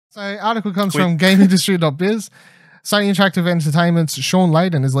So article comes from GameIndustry.biz. Sony Interactive Entertainment's Shawn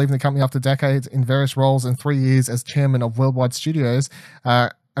Layden is leaving the company after decades in various roles and 3 years as chairman of Worldwide Studios.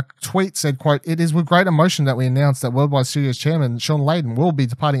 A tweet said, quote, "It is with great emotion that we announce that Worldwide Studios chairman Shawn Layden will be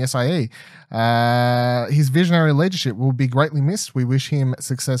departing SIE. His visionary leadership will be greatly missed. We wish him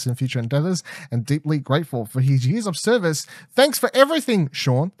success in future endeavors and deeply grateful for his years of service. Thanks for everything,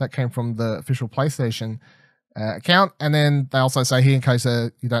 Shawn." That came from the official PlayStation account. And then they also say here, in case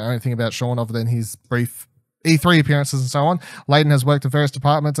you don't know anything about Shawn other than his brief E3 appearances and so on, Layden has worked at various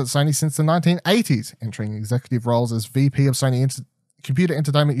departments at Sony since the 1980s, entering executive roles as VP of Sony Computer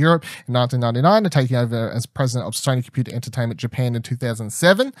Entertainment Europe in 1999 and taking over as president of Sony Computer Entertainment Japan in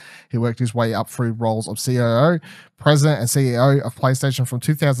 2007. He worked his way up through roles of COO, president and CEO of PlayStation from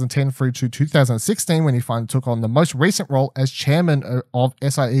 2010 through to 2016, when he finally took on the most recent role as chairman of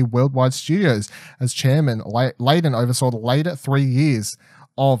SIE Worldwide Studios. As chairman, Layden oversaw the later 3 years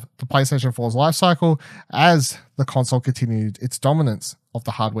of the PlayStation 4's life cycle as the console continued its dominance of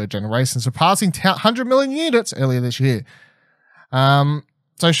the hardware generation, surpassing 100 million units earlier this year.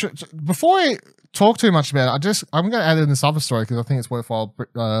 Before I talk too much about it, I'm going to add in this other story because I think it's worthwhile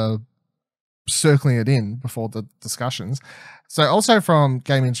circling it in before the discussions. So also from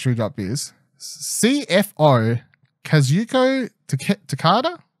GameIndustry.biz, CFO Kazuko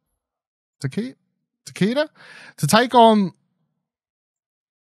Takeda to take on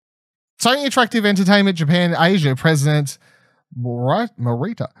Sony Interactive Entertainment Japan Asia President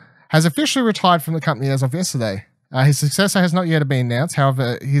Morita has officially retired from the company as of yesterday. His successor has not yet been announced.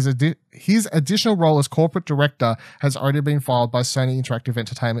 However, his additional role as corporate director has already been filed by Sony Interactive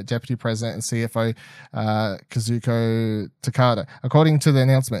Entertainment Deputy President and CFO Kazuko Takeda. According to the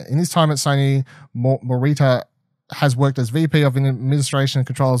announcement, in his time at Sony, Morita has worked as VP of Administration and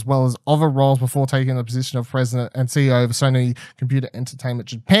Control as well as other roles before taking the position of President and CEO of Sony Computer Entertainment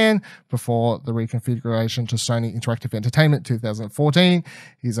Japan before the reconfiguration to Sony Interactive Entertainment 2014.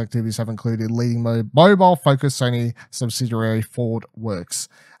 His activities have included leading mobile-focused Sony subsidiary Ford Works.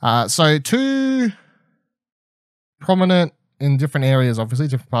 So two prominent in different areas, obviously,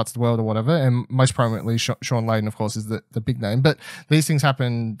 different parts of the world or whatever, and most prominently, Shawn Layden, of course, is the big name. But these things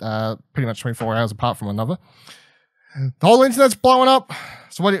happen pretty much 24 hours apart from another. The whole internet's blowing up.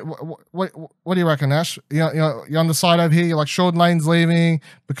 So what do you reckon, Ash? You're on the side over here. You're like, Shawn Layden's leaving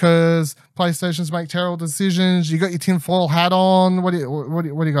because PlayStations make terrible decisions. You got your tinfoil hat on. What do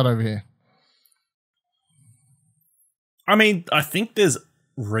you got over here? I mean, I think there's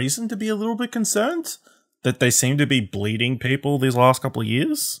reason to be a little bit concerned that they seem to be bleeding people these last couple of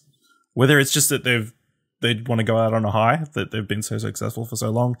years. Whether it's just that they want to go out on a high, that they've been so successful for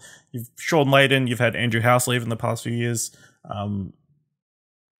so long. You've Shawn Layden, you've had Andrew House leave in the past few years. You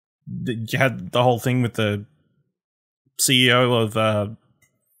had the whole thing with the CEO of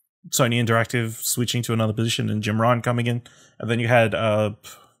Sony Interactive switching to another position and Jim Ryan coming in. And then you had, I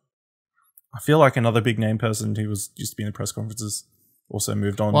feel like another big name person who used to be in the press conferences also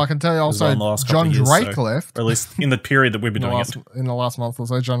moved on. Well, I can tell you also John Drake left. Or at least in the period that we've been doing it. In the last month or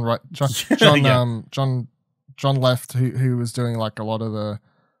so, John left, who was doing like a lot of the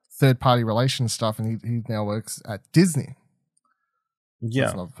third-party relations stuff, and he now works at Disney. Yeah.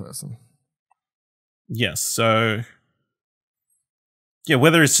 That's another person. Yes, so... Yeah,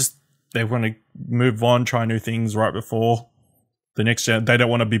 whether it's just they want to move on, try new things right before the next gen, they don't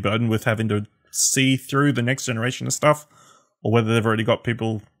want to be burdened with having to see through the next generation of stuff, or whether they've already got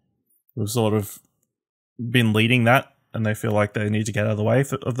people who've sort of been leading that and they feel like they need to get out of the way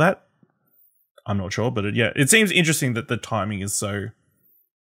of that. I'm not sure, but it seems interesting that the timing is so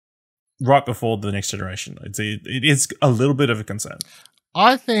right before the next generation. It is a little bit of a concern.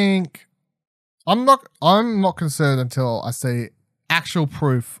 I think I'm not concerned until I see actual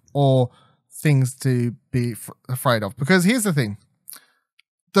proof or things to be afraid of. Because here's the thing: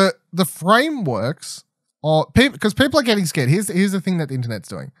 the frameworks are because people are getting scared. Here's the thing that the internet's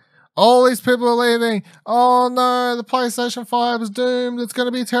doing. All these people are leaving. Oh no, the PlayStation 5 is doomed. It's going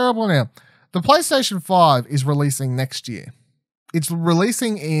to be terrible now. The PlayStation 5 is releasing next year. It's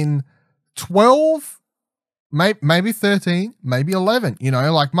releasing in 12, maybe 13, maybe 11,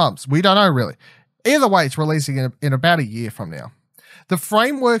 like months. We don't know really. Either way, it's releasing in about a year from now. The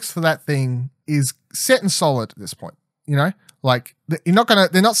frameworks for that thing is set and solid at this point. Like they're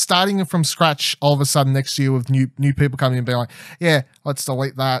not starting from scratch all of a sudden next year with new people coming in and being like, yeah, let's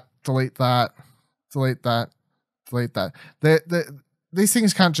delete that, delete that, delete that, delete that. These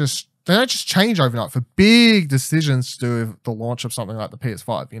things they don't just change overnight for big decisions to do with the launch of something like the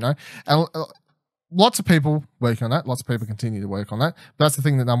PS5, And lots of people working on that. Lots of people continue to work on that. But that's the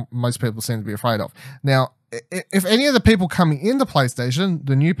thing that most people seem to be afraid of. Now, if any of the people coming into PlayStation,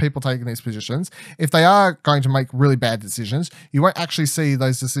 the new people taking these positions, if they are going to make really bad decisions, you won't actually see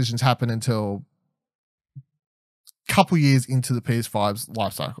those decisions happen until a couple years into the PS5's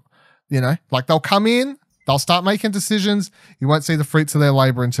life cycle. You know, like they'll come in, they'll start making decisions. You won't see the fruits of their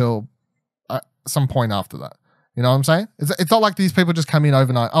labor until some point after that. You know what I'm saying? It's not like these people just come in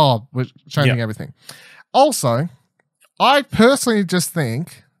overnight. Oh, we're changing everything. Also, I personally just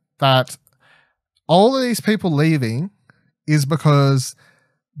think that all of these people leaving is because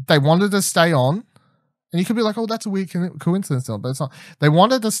they wanted to stay on. And you could be like, oh, that's a weird coincidence, but it's not. They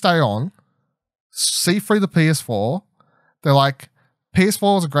wanted to stay on, see through the PS4. They're like,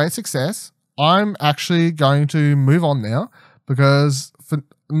 PS4 was a great success. I'm actually going to move on now because a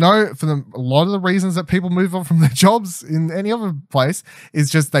lot of the reasons that people move on from their jobs in any other place is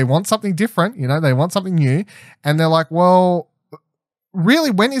just they want something different, you know, they want something new. And they're like, well, really,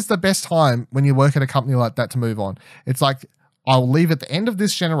 when is the best time when you work at a company like that to move on? It's like, I'll leave at the end of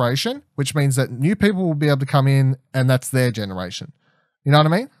this generation, which means that new people will be able to come in and that's their generation. You know what I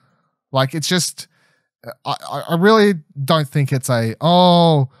mean? Like, it's just, I really don't think it's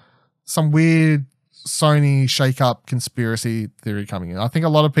some weird Sony shake-up conspiracy theory coming in. I think a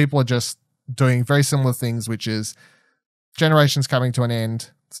lot of people are just doing very similar things, which is generations coming to an end.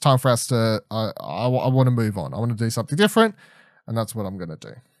 It's time for us to, I want to move on. I want to do something different. And that's what I'm going to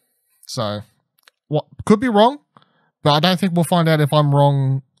do. So, what could be wrong, but I don't think we'll find out if I'm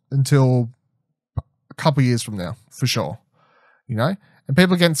wrong until a couple years from now, for sure. You know? And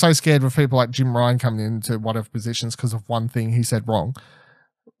people are getting so scared with people like Jim Ryan coming into whatever positions because of one thing he said wrong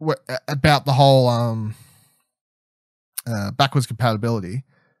about the whole backwards compatibility.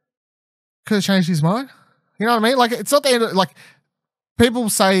 Could have changed his mind. You know what I mean? Like, it's not the end of, like, people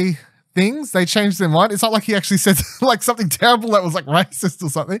say things, they change their mind. It's not like he actually said like something terrible that was like racist or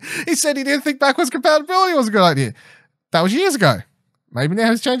something. He said he didn't think backwards compatibility was a good idea. That was years ago. Maybe now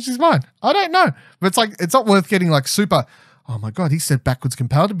he's changed his mind. I don't know. But it's like, it's not worth getting like super, oh my God, he said backwards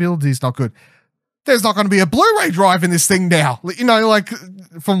compatibility is not good. There's not going to be a Blu-ray drive in this thing now. You know, like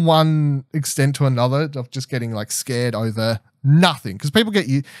from one extent to another of just getting like scared over nothing. Because people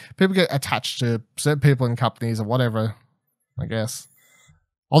get attached to certain people in companies or whatever, I guess.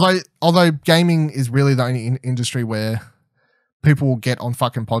 Although gaming is really the only industry where people will get on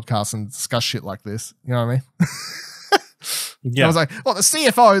fucking podcasts and discuss shit like this. You know what I mean? Yeah. I was like, oh, the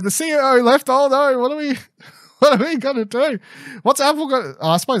CEO left. Oh no, what are we gonna do? What's Apple got? Oh,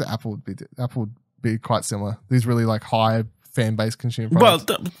 I suppose Apple would be quite similar. These really like high fan base consumer products.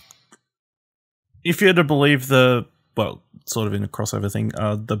 Well, if you're to believe sort of in a crossover thing,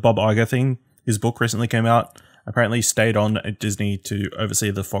 the Bob Iger thing, his book recently came out. Apparently he stayed on at Disney to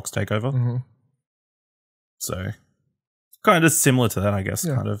oversee the Fox takeover. Mm-hmm. So, kind of similar to that, I guess.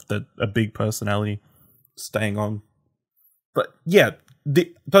 Yeah. Kind of a big personality staying on. But yeah,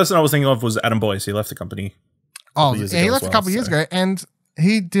 the person I was thinking of was Adam Boyce. He left the company. Oh, yeah, he left a couple of years ago, and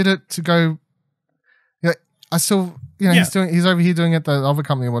he did it to go. Yeah, I still, he's over here doing it at the other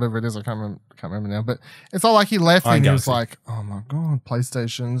company or whatever it is. I can't remember now. But it's not like he left and he was like, "Oh my God,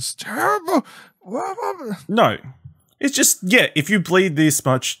 PlayStation's terrible." No, it's just if you bleed this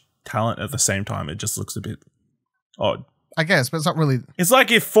much talent at the same time, it just looks a bit odd. I guess, but it's not really. It's like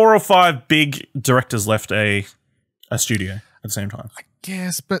if 4 or 5 big directors left a studio at the same time. I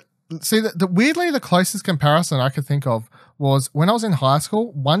guess, but see, the weirdly the closest comparison I could think of was when I was in high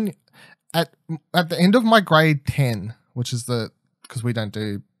school. At the end of my grade 10, which is because we don't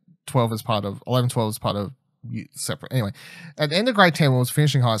do 12 as part of 11, 12 as part of separate. Anyway, at the end of grade 10, when I was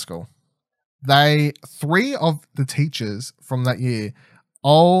finishing high school, 3 of the teachers from that year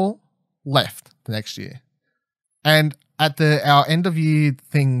all left the next year, and at our end of year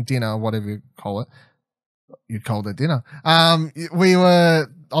thing dinner, whatever you call it. You'd call it dinner. I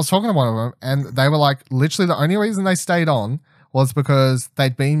was talking to one of them and they were like, literally the only reason they stayed on was because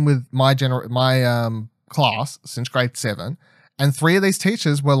they'd been with my class since grade 7. And 3 of these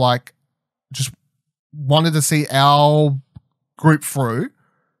teachers were like, just wanted to see our group through.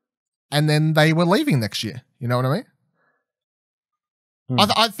 And then they were leaving next year. You know what I mean?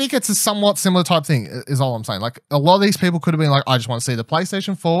 I think it's a somewhat similar type thing is all I'm saying. Like a lot of these people could have been like, I just want to see the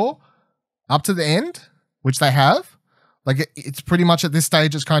PlayStation 4 up to the end, which they have. Like it's pretty much at this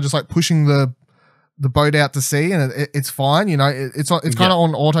stage, it's kind of just like pushing the boat out to sea, and it's fine. You know, it's kind of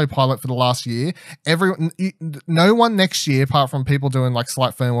on autopilot for the last year. No one next year, apart from people doing like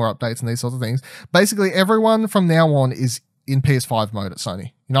slight firmware updates and these sorts of things. Basically, everyone from now on is in PS5 mode at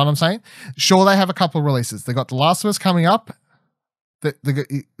Sony. You know what I'm saying? Sure, they have a couple of releases. They got The Last of Us coming up.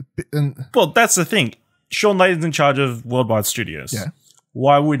 Well, that's the thing. Shawn Layden's in charge of Worldwide Studios. Yeah.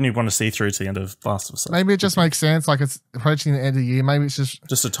 why wouldn't you want to see through to the end of Last of Us? Maybe it just makes sense. Like it's approaching the end of the year. Maybe it's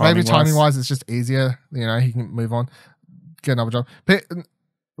just a timing wise, it's just easier. You know, he can move on, get another job. But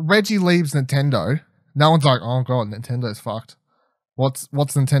Reggie leaves Nintendo. No one's like, oh god, Nintendo's fucked. What's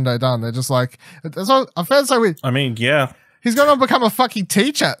Nintendo done? They're just like, I felt so weird. I mean, yeah. He's going to become a fucking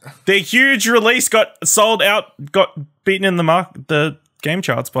teacher. Their huge release got sold out, got beaten in the game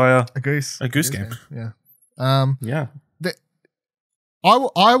charts by a goose game. Yeah. Yeah.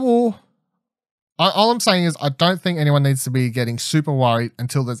 All I'm saying is I don't think anyone needs to be getting super worried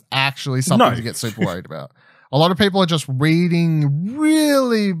until there's actually something to get super worried about. A lot of people are just reading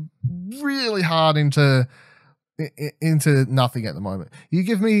really, really hard into nothing at the moment. You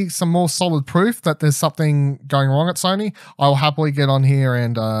give me some more solid proof that there's something going wrong at Sony, I'll happily get on here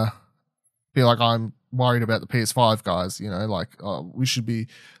and be like, I'm worried about the PS5 guys, you know, like we should be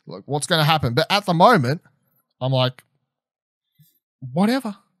like, what's going to happen? But at the moment, I'm like,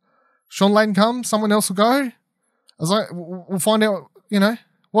 whatever. Shawn Layden comes, someone else will go. I was like, we'll find out, you know,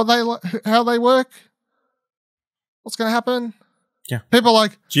 how they work, what's going to happen. Yeah. People are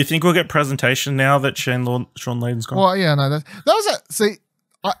like, do you think we'll get presentation now that Shawn Layden's gone? Well, yeah, no, that was see,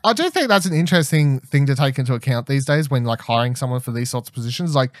 I do think that's an interesting thing to take into account these days when like hiring someone for these sorts of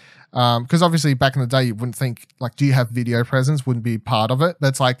positions. Like, because obviously back in the day you wouldn't think like, do you have video presence? Wouldn't be part of it.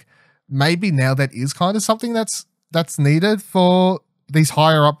 That's like maybe now that is kind of something that's needed for these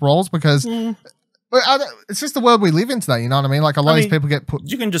higher up roles because it's just the world we live in today. You know what I mean? Like a lot of these people get put.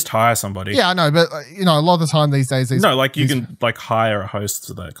 You can just hire somebody. Yeah, I know, but you know, a lot of the time these days, you can like hire a host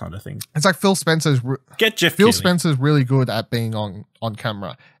for that kind of thing. It's like Phil Spencer's. Get Jeff. Phil Spencer's really good at being on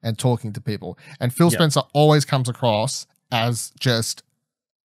camera and talking to people, and Phil Spencer always comes across as just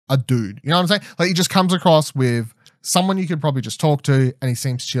a dude. You know what I'm saying? Like he just comes across with someone you could probably just talk to, and he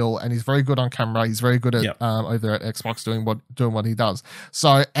seems chill, and he's very good on camera. He's very good at over there at Xbox doing what he does.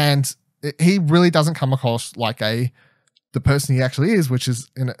 So and. He really doesn't come across like the person he actually is, which is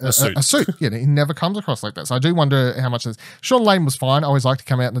in a suit. Yeah, he never comes across like that. So I do wonder how much Shawn Layden was fine. I always liked to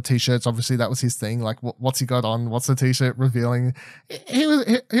come out in the t-shirts. Obviously, that was his thing. Like, what's he got on? What's the t-shirt revealing? He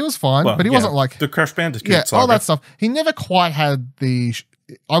was fine, but he wasn't like the Crash Bandicoot. Yeah, all that stuff. He never quite had the.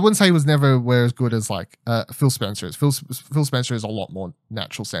 I wouldn't say he was never as good as like Phil Spencer is. Phil Spencer is a lot more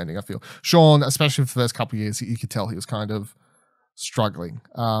natural sounding. I feel Shawn, especially for the first couple of years, you could tell he was kind of struggling.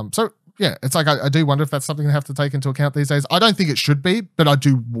 So. Yeah, it's like I do wonder if that's something to have to take into account these days. I don't think it should be, but I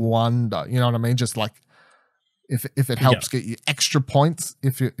do wonder. You know what I mean? Just like if it helps get you extra points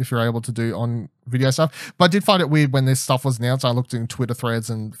if you're able to do on video stuff. But I did find it weird when this stuff was announced. I looked in Twitter threads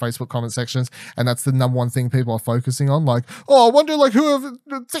and Facebook comment sections, and that's the number one thing people are focusing on. Like, oh, I wonder like whoever.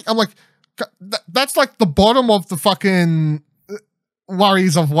 I'm like, that's like the bottom of the fucking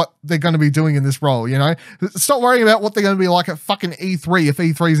worries of what they're going to be doing in this role, you know? Stop worrying about what they're going to be like at fucking E3 if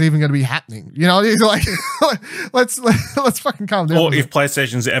E3 is even going to be happening. You know, it's like let's fucking calm down. Or if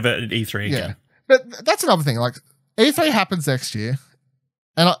PlayStation's ever at E3 again. Yeah. But that's another thing. Like E3 happens next year,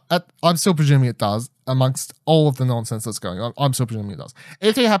 and I'm still presuming it does amongst all of the nonsense that's going on. I'm still presuming it does.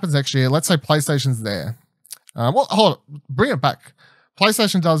 E3 happens next year. Let's say PlayStation's there. Well, hold on. Bring it back.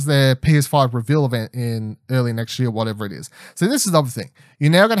 PlayStation does their PS5 reveal event in early next year, whatever it is. So this is the other thing. You're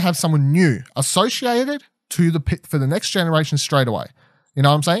now going to have someone new associated to for the next generation straight away. You know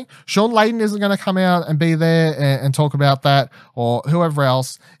what I'm saying? Shawn Layden isn't going to come out and be there and talk about that, or whoever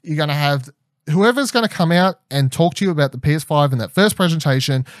else. You're going to have whoever's going to come out and talk to you about the PS5 in that first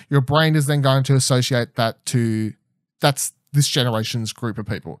presentation. Your brain is then going to associate that to that's this generation's group of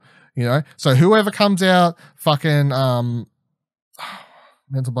people. You know, so whoever comes out, fucking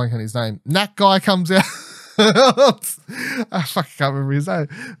mental blank on his name. That guy comes out. I fucking can't remember his name.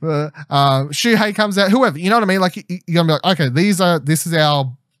 But Shuhei comes out. Whoever, you know what I mean? Like you're gonna be like, okay, this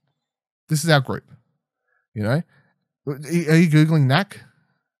is our group. You know, are you googling Knack?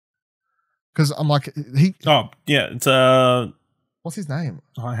 Because I'm like he. Oh yeah, it's what's his name?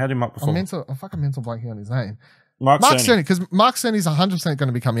 I had him up before. I'm fucking mental blanking on his name. Mark Cerny. Because Mark Cerny's 100% going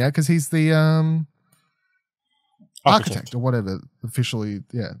to be coming out because he's the architect or whatever officially,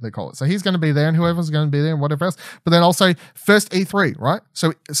 they call it. So he's going to be there, and whoever's going to be there, and whatever else. But then also first E3, right?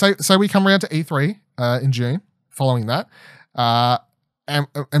 So we come around to E3 in June. Following that,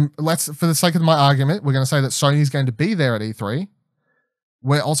 and let's, for the sake of my argument, we're going to say that Sony's going to be there at E3.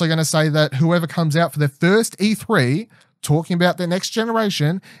 We're also going to say that whoever comes out for their first E3 talking about their next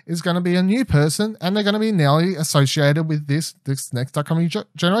generation is going to be a new person, and they're going to be now associated with this next upcoming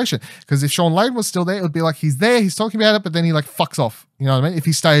generation. Because if Shawn Layden was still there, it would be like he's there, he's talking about it, but then he like fucks off. You know what I mean? If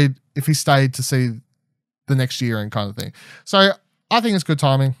he stayed to see the next year and kind of thing. So I think it's good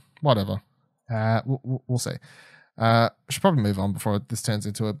timing. Whatever. We'll see. I should probably move on before this turns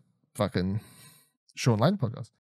into a fucking Shawn Layden podcast.